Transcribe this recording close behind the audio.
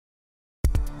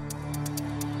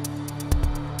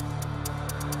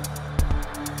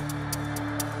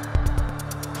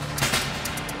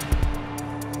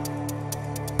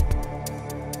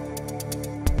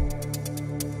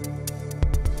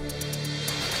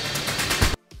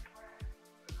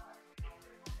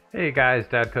Hey guys,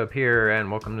 Dadkub here,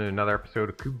 and welcome to another episode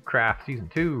of Kubcraft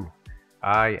Season 2.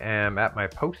 I am at my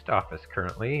post office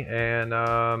currently, and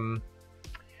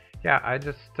yeah, I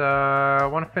just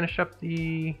want to finish up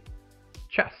the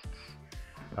chests.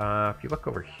 If you look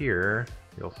over here,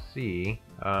 you'll see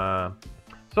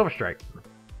Silverstrike,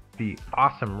 the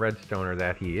awesome redstoner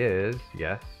that he is,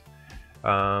 yes,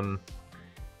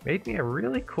 made me a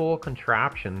really cool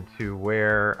contraption to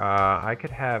where I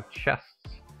could have chests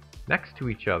next to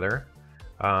each other,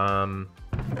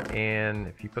 and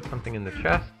if you put something in the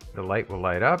chest, the light will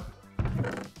light up.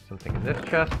 Something in this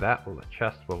chest, the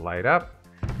chest will light up.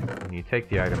 When you take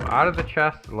the item out of the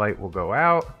chest, the light will go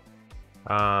out.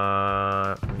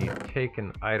 When you take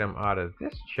an item out of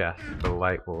this chest, the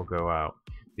light will go out.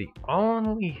 The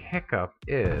only hiccup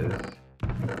is,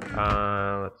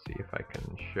 let's see if I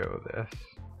can show this.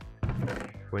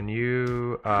 When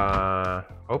you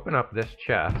open up this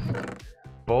chest,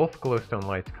 both glowstone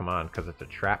lights come on because it's a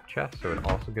trap chest, so it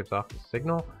also gives off the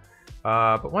signal.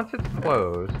 But once it's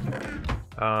closed,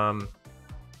 the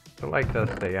light does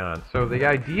stay on. So the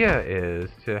idea is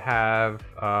to have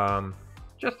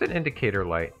just an indicator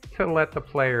light to let the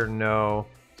player know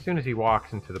as soon as he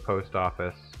walks into the post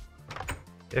office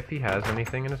if he has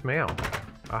anything in his mail.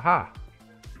 Aha!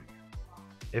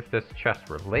 If this chest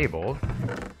were labeled,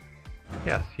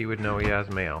 yes, he would know he has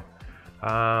mail.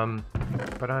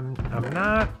 But I'm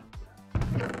not,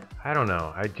 I don't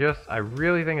know, I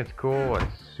really think it's cool. I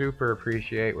super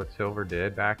appreciate what Silver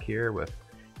did back here with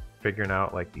figuring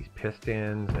out like these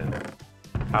pistons and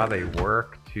how they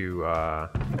work to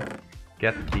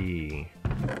get the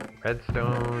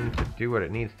redstone to do what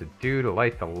it needs to do to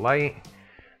light the light.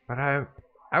 But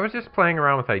I was just playing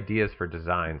around with ideas for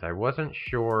designs. I wasn't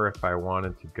sure if I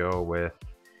wanted to go with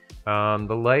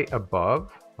the light above,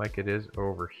 like it is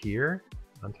over here,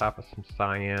 on top of some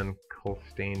cyan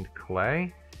stained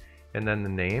clay, and then the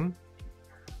name.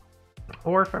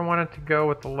 Or if I wanted to go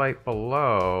with the light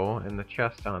below and the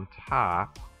chest on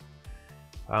top.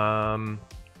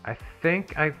 I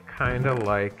think I kind of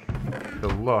like the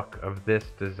look of this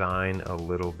design a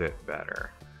little bit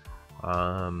better.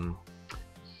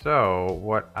 So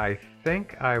what I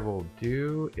think I will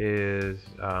do is,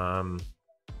 I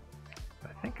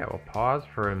think I will pause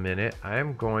for a minute. I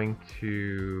am going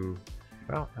to,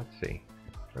 well, let's see.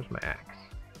 Where's my axe?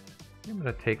 I'm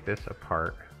going to take this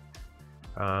apart.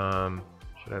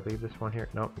 Should I leave this one here?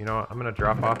 Nope. You know what? I'm going to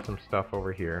drop off some stuff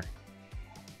over here.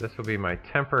 This will be my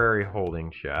temporary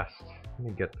holding chest. Let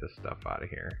me get this stuff out of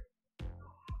here.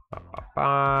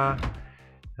 And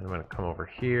I'm going to come over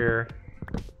here.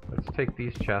 Let's take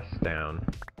these chests down.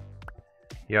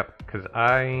 Yep, because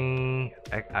I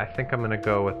think I'm going to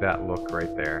go with that look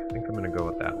right there. I think I'm going to go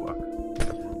with that look.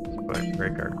 Let's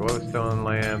break our glowstone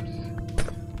lamps.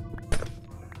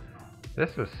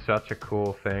 This was such a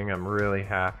cool thing. I'm really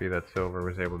happy that Silver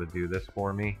was able to do this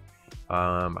for me.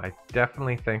 I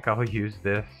definitely think I'll use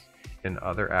this in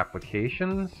other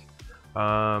applications.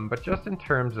 But just in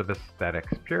terms of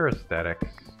aesthetics, pure aesthetics,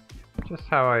 just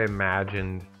how I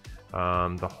imagined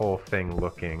the whole thing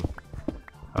looking.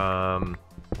 I'm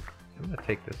going to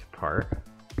take this apart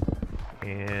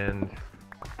and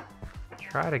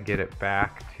try to get it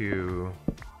back to,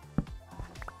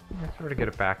 sort of get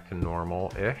it back to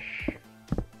normal-ish.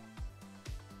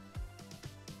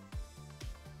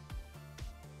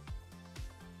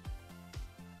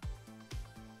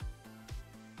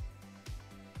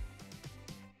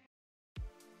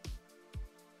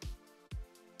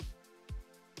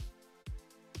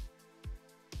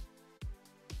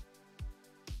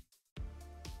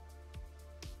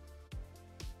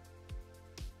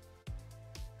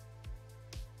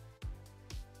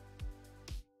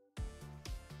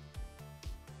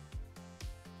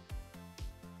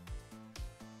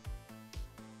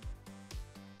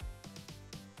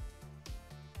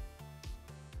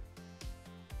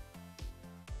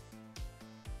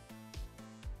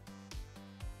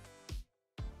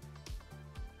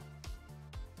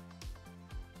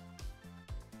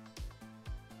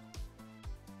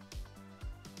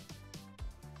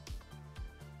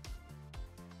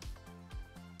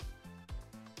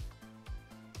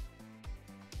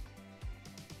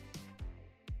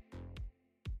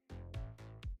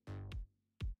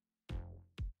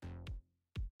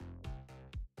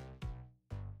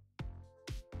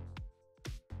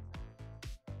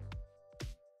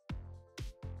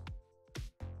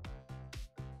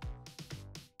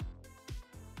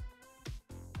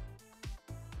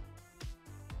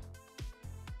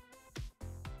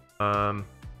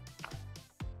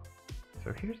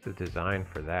 So here's the design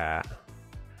for that,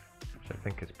 which I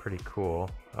think is pretty cool.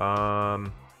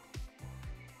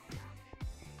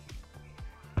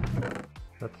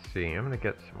 Let's see, I'm gonna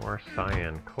get some more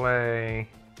cyan clay.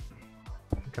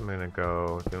 I think I'm gonna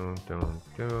go doom, doom,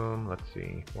 doom. Let's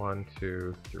see, 1,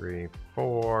 2, 3,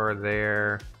 4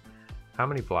 there. How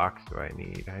many blocks do I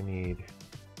need? I need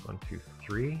 1, 2,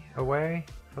 3 away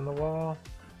from the wall.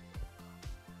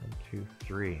 1, 2,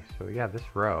 3. So yeah, this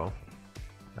row,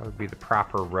 that would be the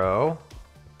proper row.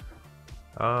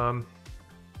 Where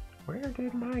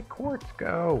did my quartz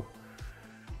go?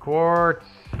 Quartz!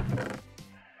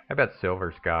 I bet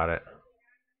Silver's got it.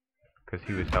 Because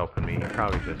he was helping me. He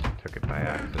probably just took it by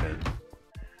accident.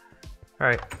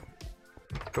 Alright.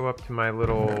 Let's go up to my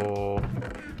little...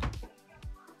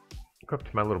 Go up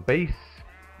to my little base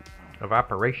of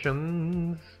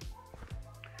operations.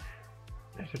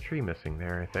 There's a tree missing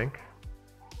there, I think.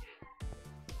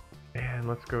 And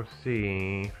let's go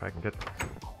see if I can get some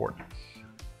quartz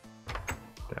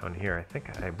down here. I think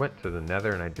I went to the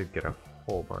nether and I did get a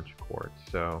whole bunch of quartz.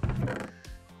 So,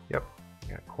 yep,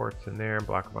 got quartz in there.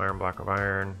 Block of iron, block of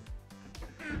iron.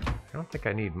 I don't think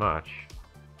I need much.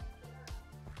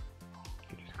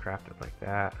 You just craft it like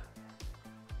that.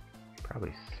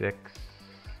 Probably 6.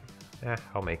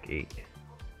 I'll make 8.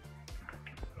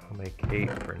 I'll make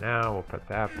 8 for now. We'll put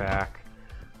that back.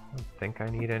 I don't think I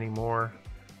need any more.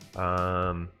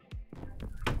 Yeah,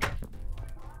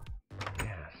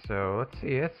 so let's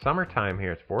see. It's summertime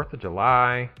here. It's 4th of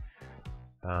July.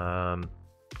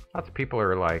 Lots of people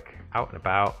are like out and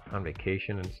about on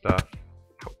vacation and stuff.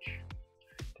 Ouch.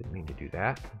 Didn't mean to do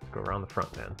that. Let's go around the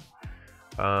front then.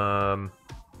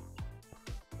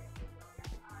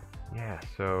 Yeah,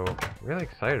 so really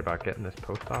excited about getting this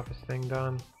post office thing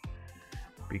done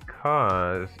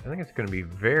because I think it's going to be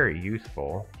very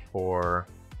useful for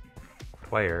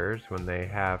players when they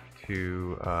have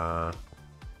to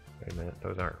wait a minute,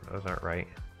 those aren't right.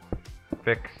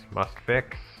 Must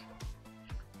fix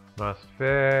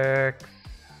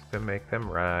to make them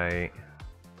right.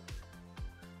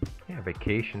 Yeah,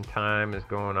 vacation time is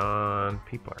going on.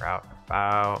 People are out and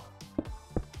about.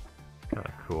 It's kind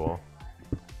of cool.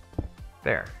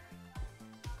 There.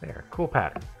 Cool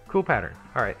pattern.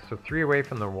 Alright, so 3 away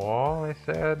from the wall, I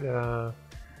said.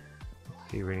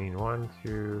 Let's see, we need 1,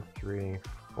 2, 3,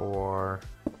 4.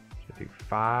 Should do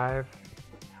 5.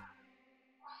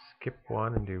 Skip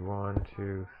 1 and do 1,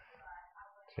 2.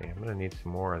 Let's see, I'm gonna need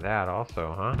some more of that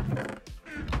also, huh?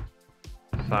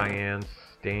 Cyan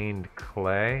stained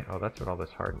clay. Oh, that's what all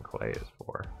this hardened clay is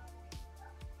for.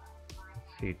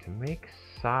 Let's see, to make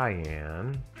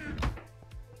cyan,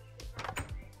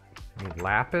 I need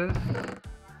lapis.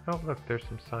 Oh, look, there's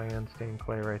some cyan stained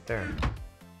clay right there.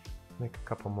 Make a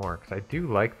couple more, because I do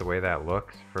like the way that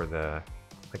looks for the,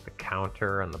 like the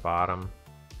counter on the bottom.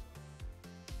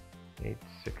 8,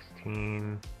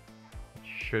 16. It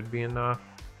should be enough.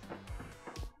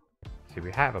 See,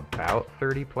 we have about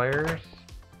 30 players,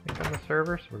 I think, on the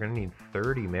server, so we're going to need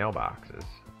 30 mailboxes.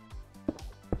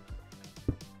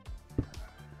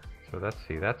 So let's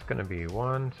see, that's going to be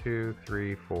 1, 2,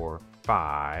 3, 4,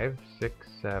 5, 6,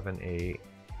 7, 8,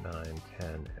 9,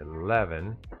 10,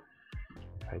 11.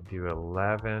 If I do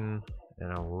 11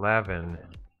 and 11,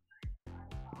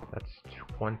 that's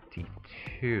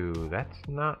 22. That's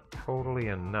not totally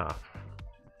enough.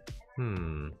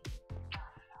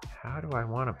 How do I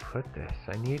want to put this?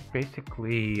 I need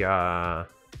basically,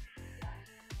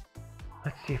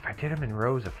 let's see, if I did them in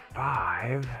rows of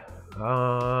 5,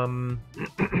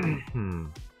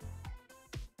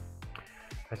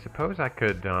 I suppose I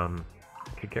could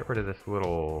get rid of this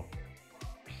little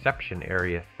reception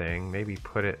area thing, maybe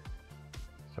put it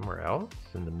somewhere else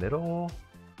in the middle.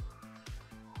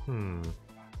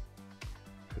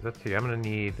 Let's see, I'm gonna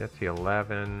need, let's see,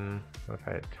 11, what if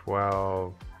I had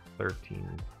 12,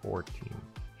 13, 14,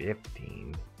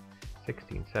 15,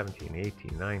 16, 17,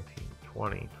 18, 19,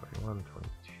 20, 21,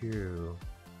 22.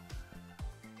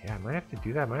 Yeah, I might have to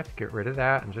do that. I might have to get rid of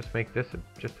that and just make this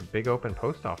just a big open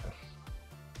post office.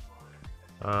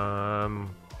 And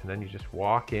then you just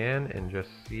walk in and just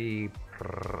see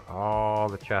all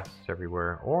the chests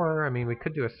everywhere. Or, I mean, we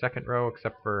could do a second row,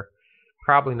 except for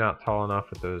probably not tall enough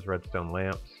with those redstone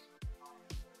lamps.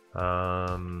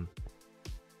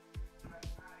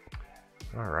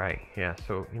 Alright, yeah,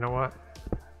 so you know what?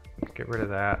 Let's get rid of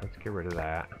that. Let's get rid of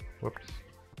that. Whoops.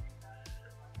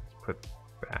 Let's put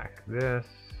back this.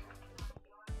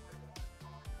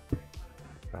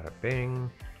 Bada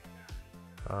bing.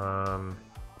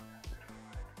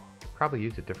 Probably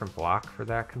use a different block for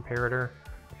that comparator.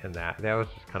 And that was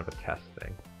just kind of a test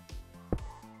thing.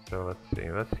 So let's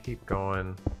see, let's keep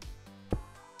going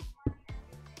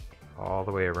all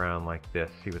the way around like this.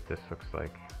 See what this looks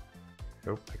like.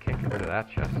 Nope, I can't get rid of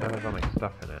that chest. That has all my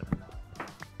stuff in it.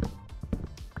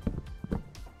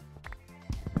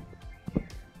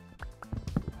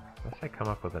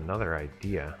 up with another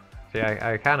idea. See,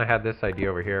 I kind of had this idea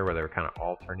over here where they were kind of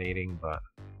alternating, but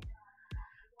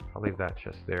I'll leave that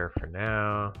just there for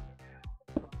now.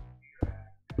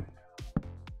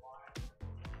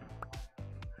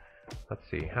 Let's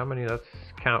see, how many, let's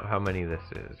count how many this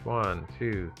is. 1,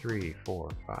 2, 3, 4,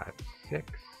 5,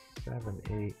 6, 7,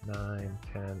 8, 9,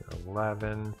 10,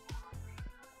 11,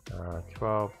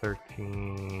 12,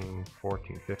 13,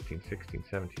 14, 15, 16,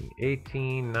 17,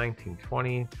 18, 19,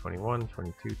 20, 21,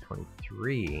 22,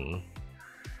 23,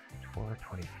 24,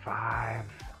 25.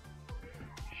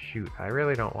 Shoot, I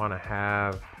really don't want to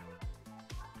have...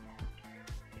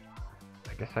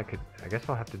 I guess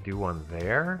I'll have to do one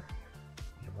there.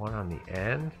 And one on the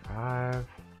end. 5,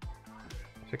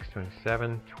 6,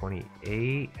 27,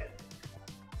 28,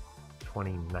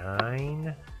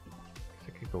 29. I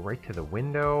could go right to the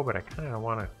window, but I kind of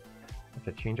want to have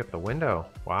to change up the window.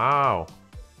 Wow,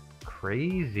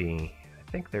 crazy. I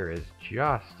think there is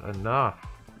just enough.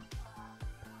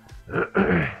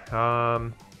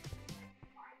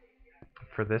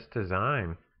 For this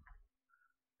design.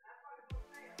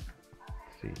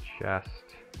 Let's see, chest.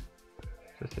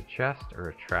 Is this a chest or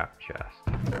a trap chest?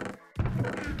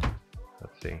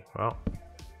 Let's see. Well,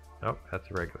 nope, that's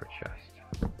a regular chest.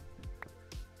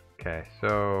 Okay,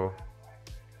 so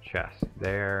chest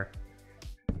there,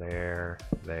 there,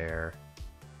 there.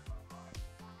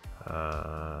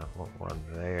 One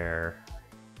there.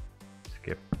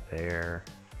 Skip there.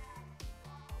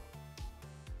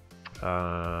 You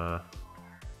know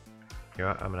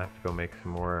what? I'm gonna have to go make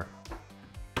some more.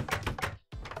 I'm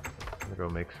gonna go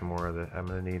make some more of this. I'm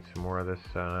gonna need some more of this.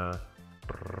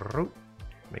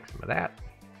 Make some of that.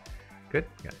 Good.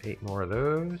 Got 8 more of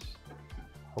those.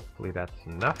 Hopefully that's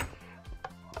enough.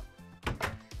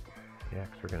 Yeah,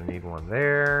 because we're going to need one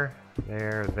there,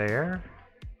 there, there.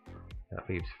 That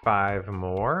leaves 5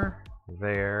 more.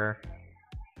 There,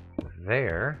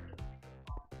 there.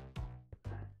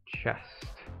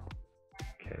 Chest.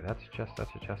 Okay, that's a chest,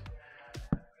 that's a chest.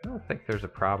 I don't think there's a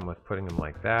problem with putting them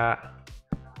like that.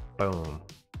 Boom.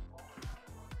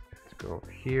 Let's go over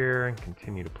here and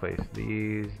continue to place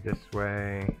these this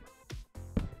way.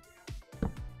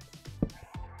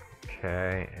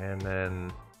 Okay, and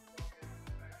then...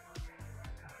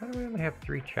 How do we only have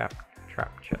 3 trap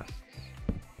chests?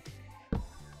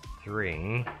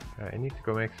 3. I need to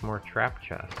go make some more trap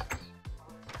chests.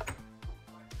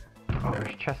 Oh,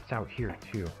 there's chests out here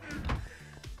too.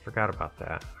 Forgot about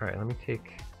that. Alright, let me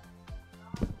take...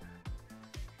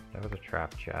 That was a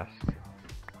trap chest.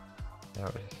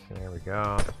 That was... There we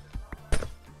go.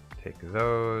 Take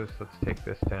those. Let's take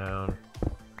this down.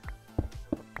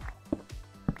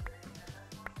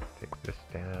 Take this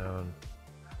down.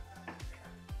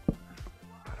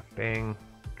 Bang.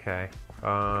 Okay.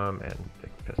 And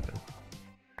take the piston.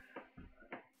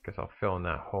 Guess I'll fill in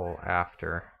that hole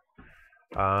after.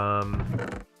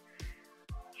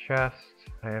 Chest.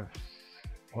 I have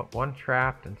 1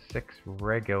 trapped and 6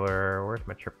 regular. Where's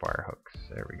my tripwire hooks?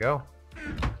 There we go.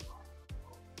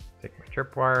 Take my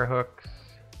tripwire hooks.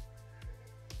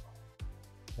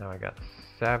 Now I got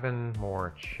 7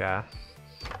 more chests.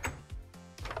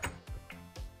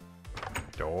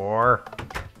 Door.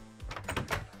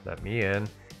 Let me in. I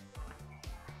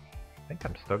think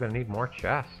I'm still gonna need more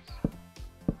chests.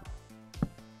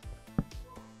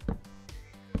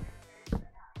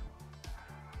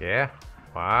 Yeah.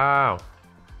 Wow.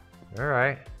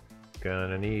 Alright.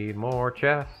 Gonna need more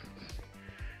chests.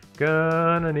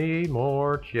 Gonna need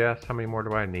more chests. How many more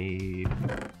do I need?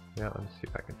 Yeah, let's see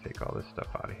if I can take all this stuff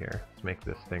out of here. Let's make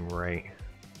this thing right.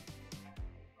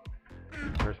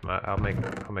 Where's my... I'll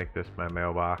make this my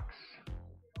mailbox.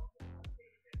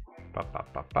 Ba, ba,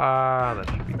 ba, ba. That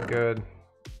should be good.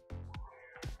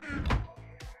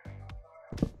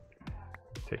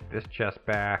 Take this chest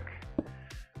back.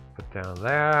 Put down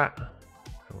that.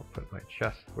 And we'll put my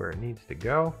chest where it needs to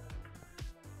go.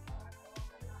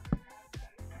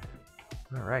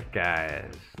 Alright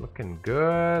guys, looking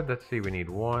good. Let's see, we need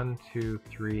 1, 2,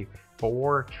 3,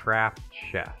 4 trap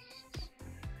chests.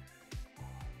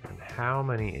 And how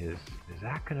many is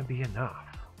that gonna be enough?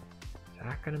 Is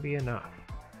that gonna be enough?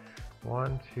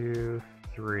 1, 2,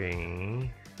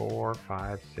 3, 4,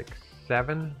 5, 6,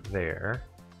 7 there.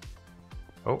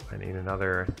 Oh, I need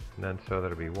another, and then so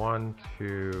that'll be 1,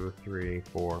 2, 3,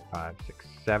 4, 5, 6,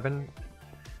 7.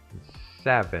 And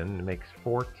 7 makes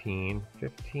 14,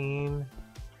 15.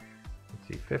 Let's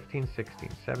see, 15, 16,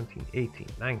 17, 18,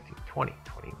 19, 20,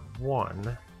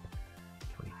 21,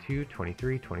 22,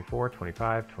 23, 24,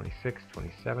 25, 26,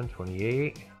 27,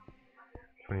 28,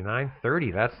 29,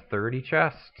 30. That's 30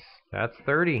 chests. That's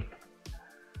 30.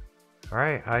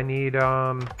 Alright, I need,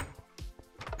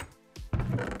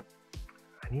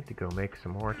 I need to go make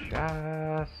some more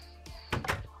chests.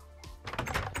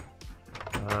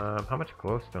 How much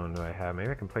glowstone do I have?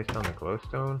 Maybe I can place down the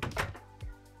glowstone.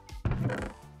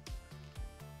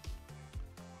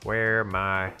 Where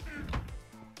my...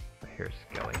 Here's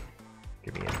Skelly.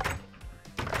 Give me it.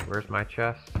 Alright, where's my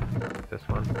chest? This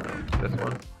one? No, this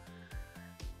one.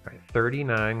 Alright,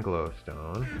 39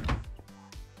 glowstone.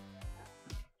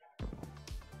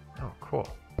 Oh, cool.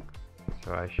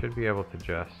 So I should be able to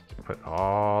just put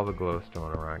all the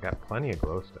glowstone around. I got plenty of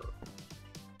glowstone.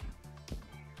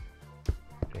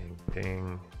 Ding,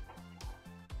 ding.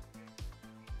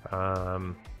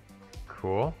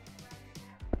 Cool.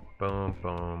 Boom,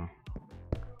 boom.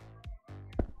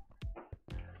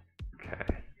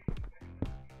 Okay.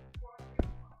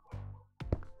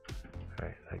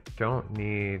 Alright, I don't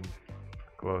need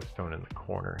glowstone in the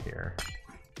corner here.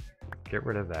 Get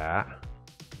rid of that.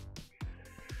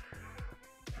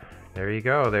 There you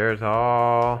go. There's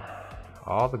all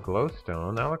the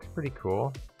glowstone. That looks pretty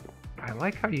cool. I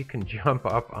like how you can jump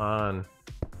up on...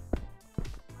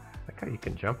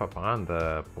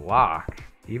 the block,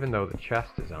 even though the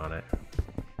chest is on it.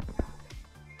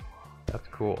 That's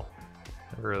cool.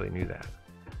 Never really knew that.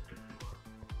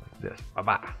 Like this.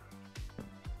 Bye-bye.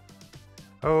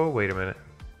 Oh, wait a minute.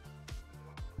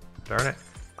 Darn it.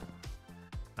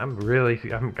 I'm really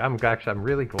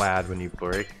glad when you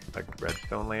break a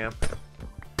redstone lamp,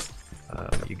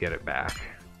 you get it back.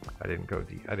 I didn't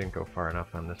go far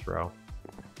enough on this row.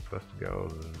 It's supposed to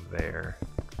go there.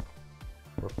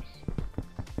 Whoops.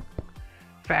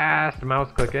 Fast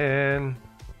mouse clicking.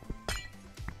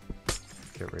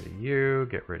 Get rid of you,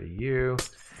 get rid of you.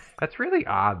 That's really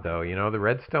odd though, you know, the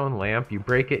redstone lamp, you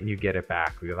break it and you get it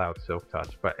back without silk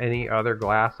touch, but any other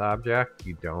glass object,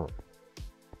 you don't.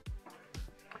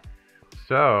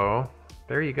 So,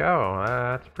 there you go.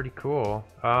 That's pretty cool.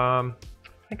 I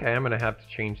think I am going to have to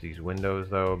change these windows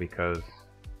though, because,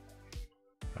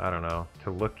 I don't know, to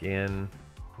look in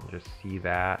and just see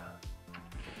that.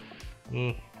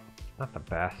 Not the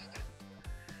best.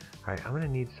 Alright, I'm going to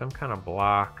need some kind of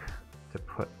block to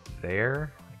put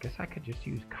there. I guess I could just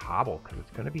use cobble because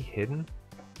it's going to be hidden.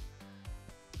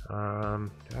 Do I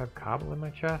have cobble in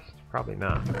my chest? Probably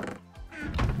not.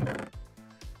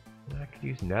 I could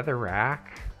use netherrack.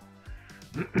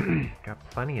 Got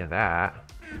plenty of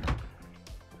that.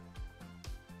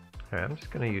 Alright, I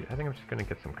think I'm just gonna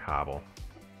get some cobble.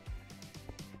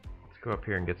 Let's go up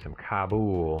here and get some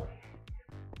cobble.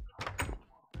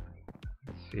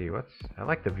 Let's see, I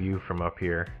like the view from up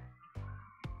here.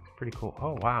 It's pretty cool.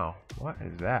 Oh wow, what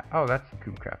is that? Oh, that's the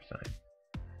Kubcraft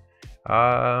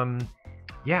sign.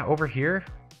 Yeah, over here.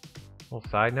 Little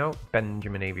side note,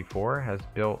 Benjamin AB4 has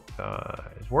built,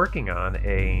 is working on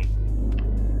a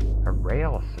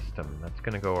rail system that's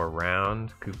going to go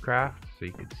around Kubcraft so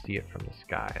you could see it from the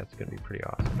sky. That's going to be pretty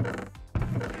awesome.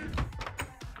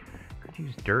 Could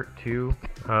use dirt too,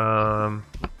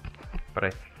 but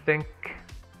I think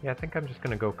I'm just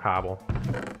going to go cobble.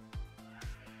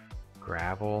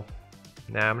 Gravel.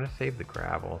 Nah, I'm going to save the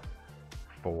gravel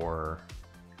for...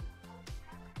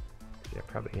 Yeah,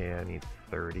 I need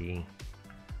 30.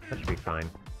 That should be fine.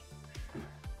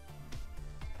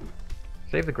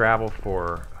 Save the gravel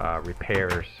for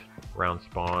repairs around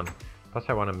spawn. Plus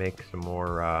I want to make some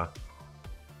more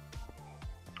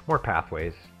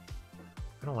pathways.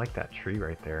 I don't like that tree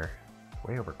right there. It's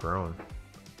way overgrown. I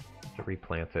have to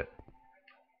replant it.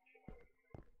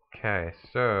 Okay,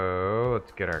 so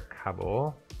let's get our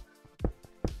cobble.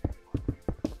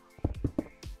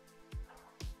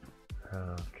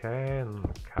 Okay, and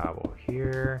cobble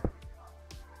here.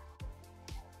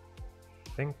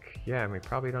 I think, yeah, we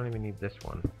probably don't even need this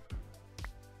one.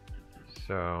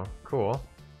 So, cool.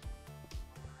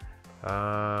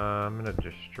 I'm gonna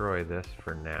destroy this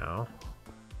for now,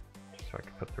 just so I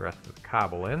can put the rest of the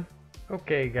cobble in.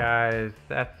 Okay guys,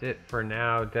 that's it for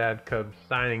now. Dadkub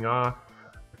signing off.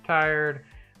 Retired.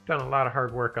 Done a lot of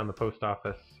hard work on the post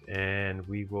office, and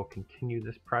we will continue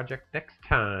this project next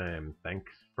time.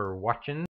 Thanks for watching.